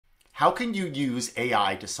How can you use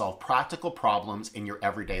AI to solve practical problems in your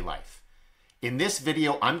everyday life? In this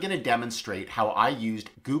video, I'm going to demonstrate how I used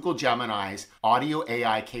Google Gemini's audio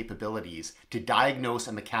AI capabilities to diagnose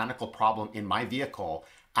a mechanical problem in my vehicle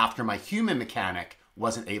after my human mechanic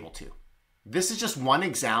wasn't able to. This is just one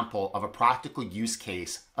example of a practical use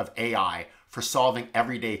case of AI for solving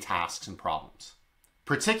everyday tasks and problems.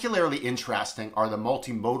 Particularly interesting are the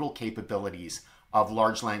multimodal capabilities of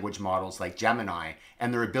large language models like Gemini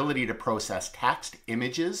and their ability to process text,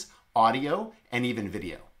 images, audio, and even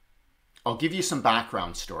video. I'll give you some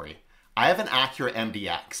background story. I have an Acura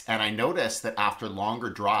MDX, and I noticed that after longer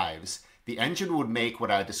drives, the engine would make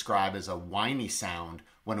what I describe as a whiny sound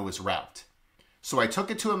when it was revved. So I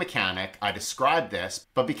took it to a mechanic, I described this,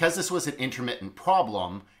 but because this was an intermittent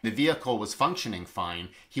problem, the vehicle was functioning fine,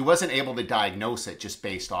 he wasn't able to diagnose it just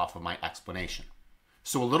based off of my explanation.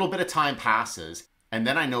 So a little bit of time passes, and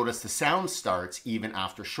then I notice the sound starts even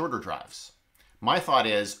after shorter drives. My thought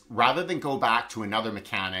is, rather than go back to another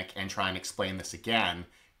mechanic and try and explain this again,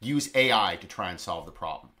 use AI to try and solve the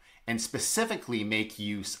problem, and specifically make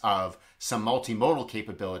use of some multimodal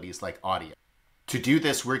capabilities like audio. To do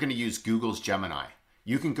this, we're going to use Google's Gemini.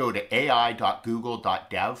 You can go to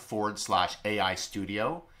ai.google.dev/AI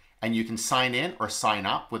Studio, and you can sign in or sign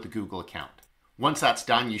up with a Google account. Once that's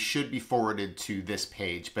done, you should be forwarded to this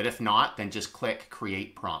page, but if not, then just click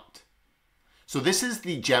Create Prompt. So this is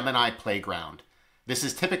the Gemini playground. This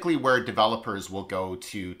is typically where developers will go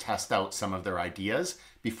to test out some of their ideas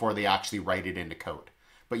before they actually write it into code.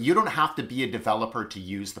 But you don't have to be a developer to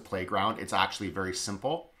use the playground. It's actually very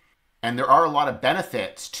simple. And there are a lot of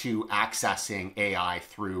benefits to accessing AI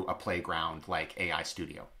through a playground like AI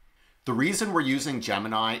Studio. The reason we're using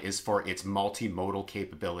Gemini is for its multimodal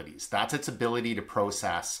capabilities. That's its ability to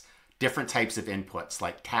process different types of inputs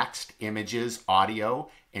like text, images, audio,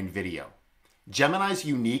 and video. Gemini is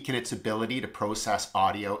unique in its ability to process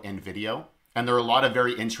audio and video, and there are a lot of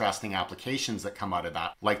very interesting applications that come out of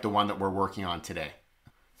that, like the one that we're working on today.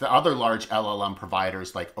 The other large LLM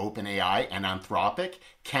providers like OpenAI and Anthropic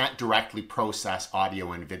can't directly process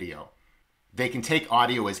audio and video. They can take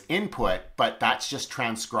audio as input, but that's just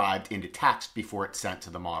transcribed into text before it's sent to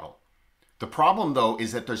the model. The problem, though,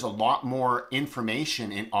 is that there's a lot more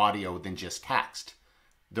information in audio than just text.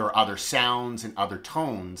 There are other sounds and other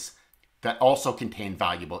tones that also contain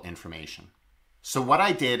valuable information. So what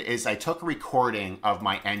I did is I took a recording of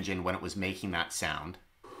my engine when it was making that sound.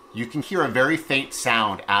 You can hear a very faint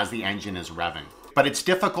sound as the engine is revving, but it's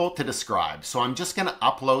difficult to describe. So I'm just going to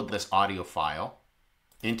upload this audio file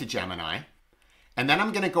into Gemini, and then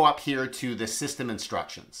I'm going to go up here to the system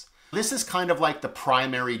instructions. This is kind of like the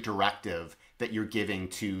primary directive that you're giving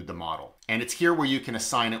to the model, and it's here where you can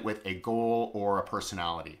assign it with a goal or a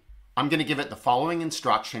personality. I'm going to give it the following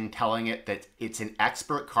instruction telling it that it's an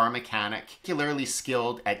expert car mechanic, particularly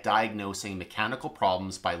skilled at diagnosing mechanical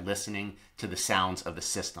problems by listening to the sounds of the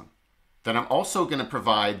system. Then I'm also going to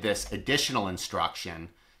provide this additional instruction,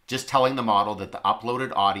 just telling the model that the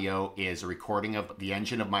uploaded audio is a recording of the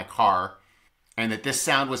engine of my car, and that this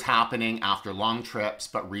sound was happening after long trips,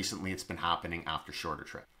 but recently it's been happening after shorter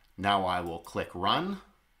trips. Now I will click Run,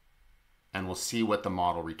 and we'll see what the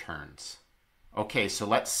model returns. Okay, so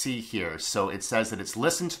let's see here. So it says that it's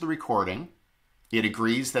listened to the recording. It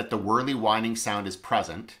agrees that the whirly whining sound is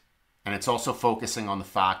present. And it's also focusing on the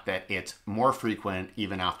fact that it's more frequent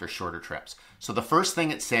even after shorter trips. So the first thing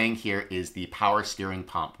it's saying here is the power steering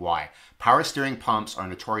pump. Why? Power steering pumps are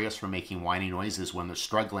notorious for making whiny noises when they're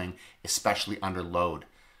struggling, especially under load.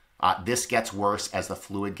 This gets worse as the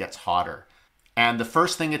fluid gets hotter. And the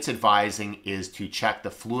first thing it's advising is to check the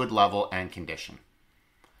fluid level and condition.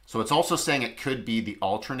 So it's also saying it could be the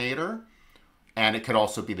alternator, and it could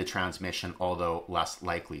also be the transmission, although less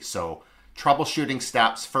likely. So troubleshooting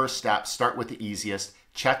steps, first step, start with the easiest.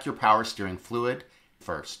 Check your power steering fluid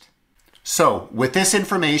first. So with this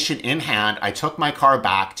information in hand, I took my car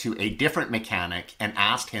back to a different mechanic and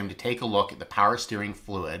asked him to take a look at the power steering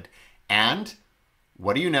fluid. And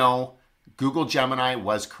what do you know? Google Gemini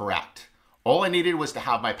was correct. All I needed was to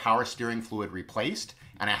have my power steering fluid replaced,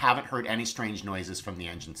 and I haven't heard any strange noises from the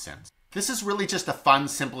engine since. This is really just a fun,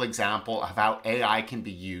 simple example of how AI can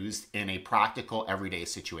be used in a practical, everyday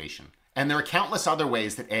situation. And there are countless other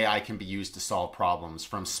ways that AI can be used to solve problems,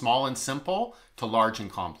 from small and simple to large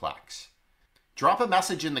and complex. Drop a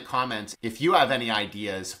message in the comments if you have any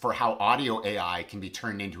ideas for how audio AI can be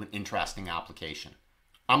turned into an interesting application.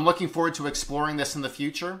 I'm looking forward to exploring this in the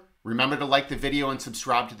future. Remember to like the video and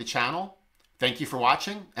subscribe to the channel. Thank you for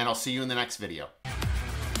watching, and I'll see you in the next video.